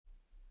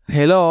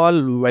Hello all,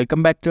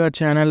 welcome back to our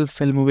channel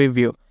Film Movie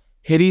View.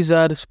 Here is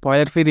our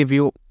spoiler-free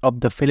review of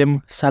the film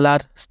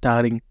Salaar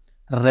starring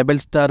Rebel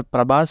star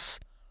Prabhas,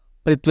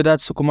 Prithviraj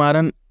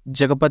Sukumaran,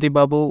 Jagapati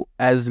Babu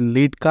as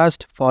lead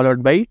cast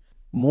followed by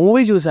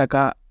movie చూసాక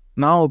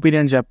నా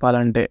opinion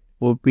చెప్పాలంటే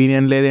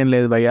opinion లేదేం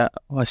లేదు భయ్య.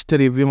 First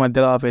review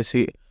మధ్యలో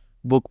ఆపేసి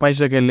book my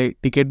షోకి వెళ్ళి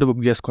ticket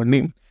book చేసుకోండి.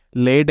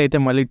 లేట్ అయితే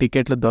మళ్ళీ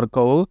టికెట్లు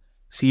దొరకవు.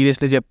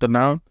 సీరియస్లీ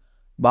చెప్తున్నా,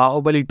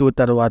 బాహుబలి 2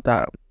 తర్వాత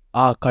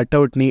ఆ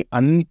కట్అవుట్ని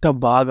అంత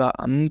బాగా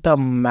అంత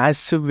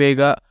మ్యాసివ్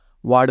వేగా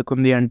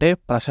వాడుకుంది అంటే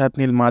ప్రశాంత్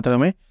నీల్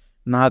మాత్రమే.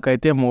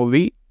 నాకైతే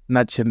మూవీ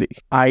నచ్చింది.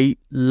 I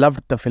love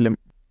the film.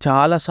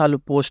 చాలాసార్లు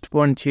పోస్ట్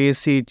పోన్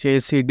చేసి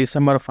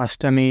December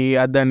 1st అని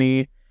అదని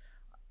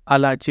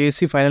అలా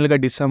చేసి ఫైనల్గా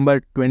December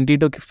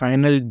 22కి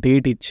ఫైనల్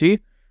డేట్ ఇచ్చి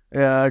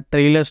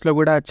ట్రైలర్స్లో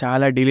కూడా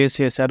చాలా డిలేస్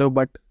చేశారు.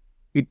 బట్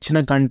ఇచ్చిన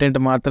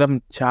కంటెంట్ మాత్రం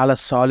చాలా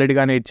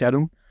సాలిడ్గానే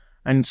ఇచ్చారు.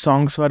 అండ్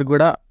సాంగ్స్ వరకు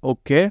కూడా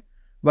ఓకే,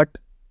 బట్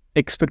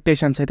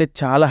ఎక్స్పెక్టేషన్స్ అయితే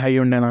చాలా హై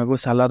ఉండే నాకు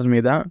సలార్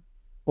మీద.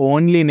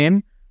 ఓన్లీ నేను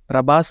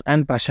ప్రభాస్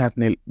అండ్ ప్రశాంత్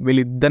నీల్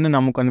వీళ్ళిద్దరిని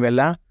నమ్ముకొని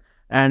వెళ్ళా.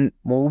 అండ్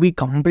మూవీ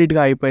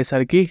కంప్లీట్గా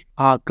అయిపోయేసరికి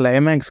ఆ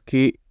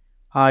క్లైమాక్స్కి,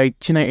 ఆ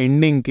ఇచ్చిన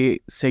ఎండింగ్కి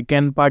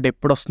సెకండ్ పార్ట్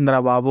ఎప్పుడు వస్తుందిరా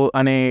బాబు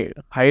అనే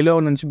హైలో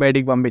నుంచి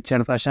బయటికి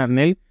పంపించాడు ప్రశాంత్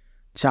నీల్.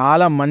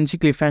 చాలా మంచి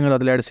క్లిఫ్ హ్యాంగర్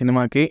వదిలాడు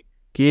సినిమాకి.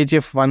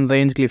 KGF 1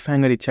 రేంజ్ క్లిఫ్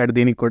హ్యాంగర్ ఇచ్చాడు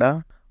దీనికి కూడా.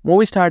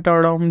 మూవీ స్టార్ట్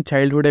అవడం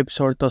చైల్డ్హుడ్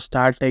ఎపిసోడ్తో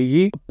స్టార్ట్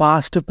అయ్యి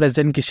పాస్ట్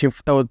ప్రెజెంట్కి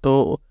షిఫ్ట్ అవుతూ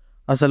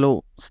అసలు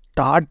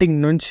స్టార్టింగ్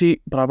నుంచి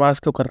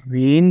ప్రభాస్కి ఒక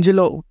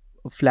రేంజ్లో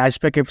ఫ్లాష్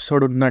బ్యాక్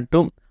ఎపిసోడ్ ఉన్నట్టు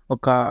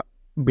ఒక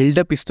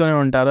బిల్డప్ ఇస్తూనే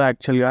ఉంటారు.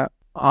 యాక్చువల్గా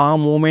ఆ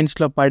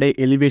మూమెంట్స్లో పడే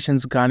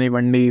ఎలివేషన్స్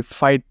కానివ్వండి,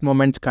 ఫైట్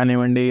మూమెంట్స్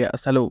కానివ్వండి,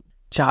 అసలు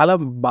చాలా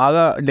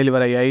బాగా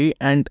డెలివర్ అయ్యాయి.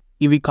 అండ్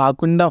ఇవి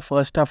కాకుండా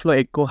ఫస్ట్ హాఫ్లో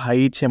ఎక్కువ హై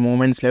ఇచ్చే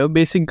మూమెంట్స్ లేవు.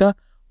 బేసిక్గా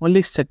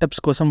ఓన్లీ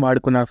సెటప్స్ కోసం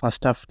వాడుకున్నారు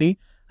ఫస్ట్ హాఫ్ని.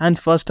 అండ్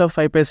ఫస్ట్ హాఫ్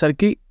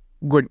అయిపోయేసరికి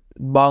గుడ్,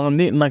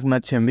 బాగుంది, నాకు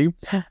నచ్చింది.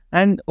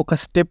 అండ్ ఒక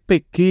స్టెప్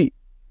ఎక్కి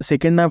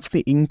సెకండ్ హాఫ్ని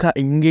ఇంకా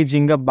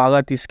ఎంగేజింగ్గా బాగా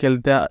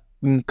తీసుకెళ్తే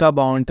ఇంకా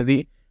బాగుంటుంది,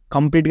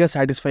 కంప్లీట్గా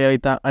సాటిస్ఫై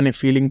అవుతా అనే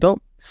ఫీలింగ్తో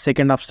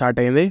సెకండ్ హాఫ్ స్టార్ట్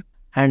అయింది.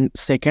 అండ్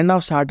సెకండ్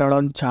హాఫ్ స్టార్ట్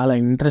అవడం చాలా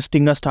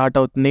ఇంట్రెస్టింగ్గా స్టార్ట్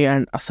అవుతుంది.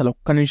 అండ్ అసలు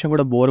ఒక్క నిమిషం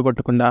కూడా బోర్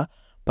కొట్టకుండా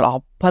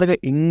ప్రాపర్గా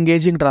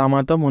ఎంగేజింగ్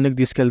డ్రామాతో ముందుకు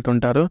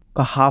తీసుకెళ్తుంటారు.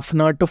 ఒక 1/2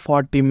 hour to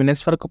 40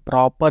 minutes వరకు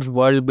ప్రాపర్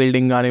వరల్డ్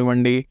బిల్డింగ్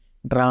కానివ్వండి,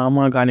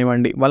 డ్రామా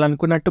కానివ్వండి, వాళ్ళు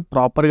అనుకున్నట్టు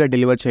ప్రాపర్గా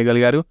డెలివర్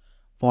చేయగలిగారు.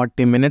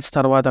 40 minutes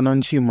తర్వాత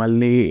నుంచి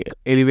మళ్ళీ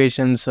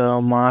elevations,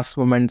 mass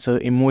moments,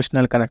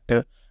 emotional connect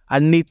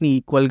అన్నిటిని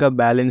ఈక్వల్గా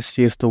బ్యాలెన్స్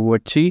చేస్తూ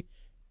వచ్చి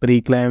ప్రీ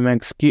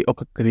క్లైమాక్స్కి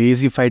ఒక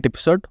crazy fight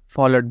episode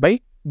followed by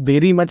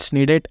very much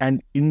needed and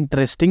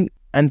interesting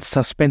and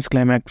suspense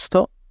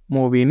క్లైమాక్స్తో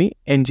మూవీని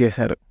ఎండ్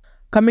చేశారు.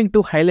 Coming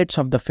to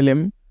highlights of the film,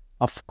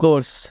 of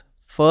course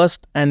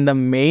first and the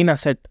main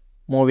asset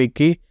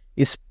మూవీకి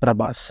is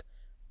Prabhas.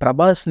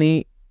 ప్రభాస్ని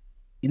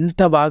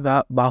ఇంత బాగా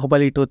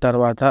బాహుబలి 2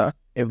 తర్వాత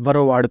ఎవ్వరూ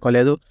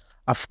వాడుకోలేదు.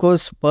 అఫ్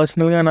కోర్స్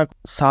పర్సనల్గా నాకు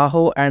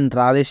సాహో అండ్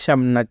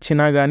రాధేశ్యామ్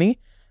నచ్చినా కానీ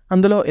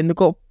అందులో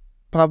ఎందుకో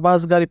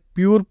ప్రభాస్ గారి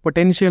ప్యూర్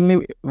పొటెన్షియల్ని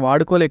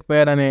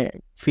వాడుకోలేకపోయారనే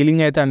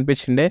ఫీలింగ్ అయితే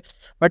అనిపించిండే.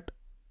 బట్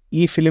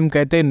ఈ ఫిలింకి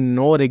అయితే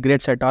no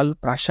regrets at all.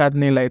 Prashanth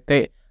Neel అయితే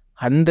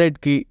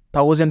 100కి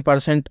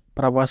 1000%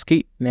 ప్రభాస్కి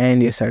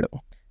న్యాయం చేశాడు.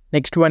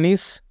 Next one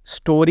is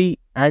story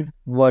and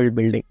world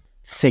building.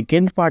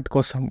 Second part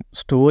కోసం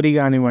స్టోరీ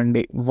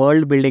కానివ్వండి,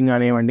 వరల్డ్ బిల్డింగ్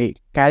కానివ్వండి,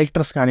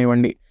 క్యారెక్టర్స్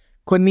కానివ్వండి,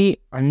 కొన్ని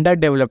అండర్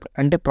డెవలప్డ్,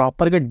 అంటే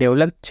ప్రాపర్గా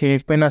డెవలప్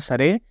చేయకపోయినా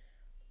సరే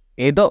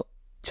ఏదో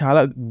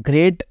చాలా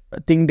గ్రేట్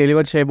థింగ్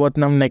డెలివర్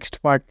చేయబోతున్నాం నెక్స్ట్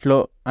పార్ట్లో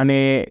అనే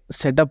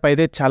సెటప్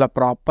అయితే చాలా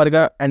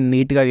ప్రాపర్గా అండ్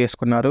నీట్గా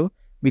చేసుకున్నారు,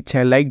 which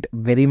I liked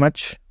very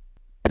much.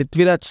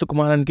 Prithviraj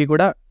సుకుమారన్కి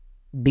కూడా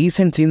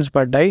డీసెంట్ సీన్స్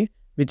పడ్డాయి,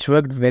 విచ్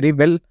వర్క్డ్ వెరీ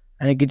వెల్.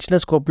 ఆయనకి ఇచ్చిన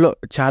స్కోప్లో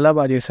చాలా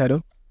బాగా చేశారు.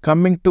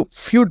 Coming to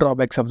few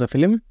drawbacks of the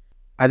film,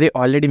 అదే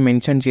ఆల్రెడీ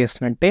మెన్షన్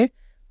చేసినట్టే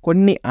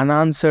కొన్ని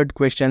unanswered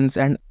questions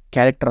and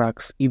character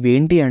arcs.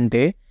 ఇవేంటి అంటే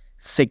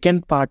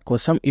సెకండ్ పార్ట్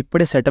కోసం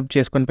ఇప్పుడే సెటప్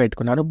చేసుకొని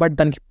పెట్టుకున్నారు, బట్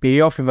దానికి పే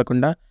ఆఫ్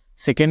ఇవ్వకుండా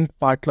సెకండ్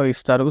పార్ట్లో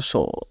ఇస్తారు. సో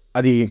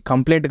అది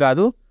కంప్లీట్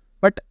కాదు,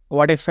 but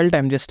what I felt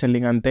I'm just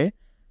telling అంతే.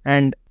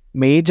 And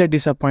major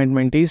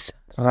disappointment is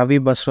Ravi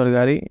బస్రోర్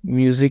గారి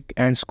మ్యూజిక్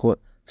అండ్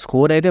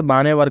స్కోర్ అయితే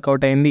బాగానే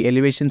వర్కౌట్ అయింది,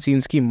 ఎలివేషన్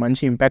సీన్స్కి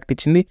మంచి ఇంపాక్ట్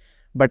ఇచ్చింది.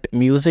 బట్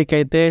మ్యూజిక్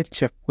అయితే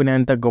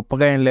చెప్పుకునేంత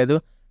గొప్పగా ఏం లేదు.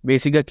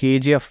 బేసిక్గా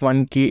KGF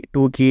 1కి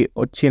 2కి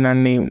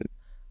వచ్చినన్ని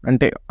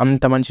అంటే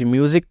అంత మంచి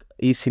మ్యూజిక్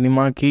ఈ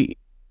సినిమాకి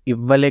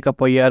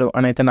ఇవ్వలేకపోయారు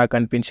అని అయితే నాకు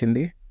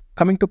అనిపించింది.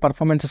 Coming to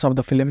performances of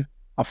the film,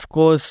 of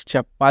course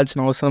చెప్పాల్సిన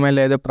అవసరమే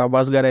లేదు,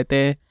 ప్రభాస్ గారు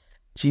అయితే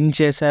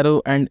చించేశారు.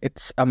 And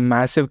it's a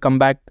massive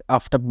comeback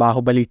after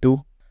Baahubali 2.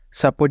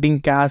 Supporting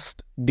caste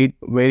did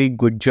very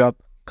good job.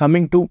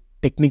 Coming to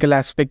technical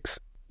aspects,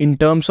 in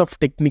terms of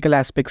technical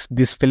aspects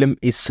this film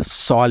is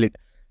solid.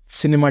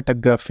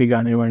 Cinematography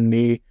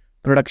కానివ్వండి,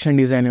 production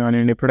design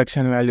కానివ్వండి,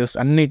 production values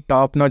అన్నీ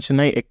top notch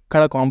ఉన్నాయి,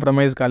 ఎక్కడ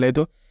compromise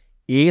కాలేదు.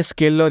 ఏ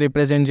స్కేల్లో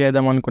represent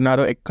చేద్దాం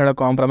అనుకున్నారో ఎక్కడ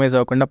కాంప్రమైజ్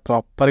అవ్వకుండా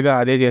ప్రాపర్గా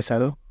అదే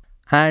చేశారు.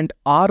 And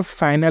are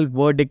final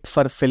verdict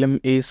for film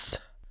is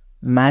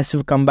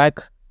massive comeback.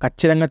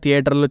 ఖచ్చితంగా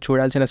థియేటర్లో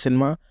చూడాల్సిన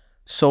cinema.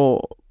 So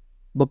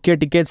book your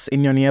tickets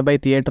in your nearby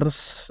theaters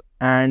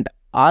and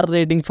our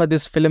rating for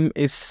this film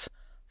is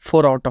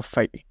 4 out of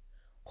 5.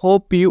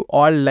 Hope you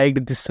all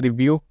liked this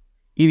review.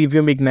 ఈ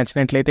review మీకు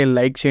నచ్చినట్లయితే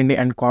like చేయండి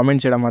and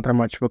comment చేయడం మాత్రం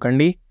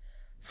మర్చిపోకండి.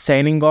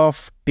 Signing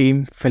off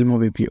team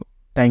film review.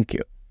 Thank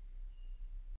you.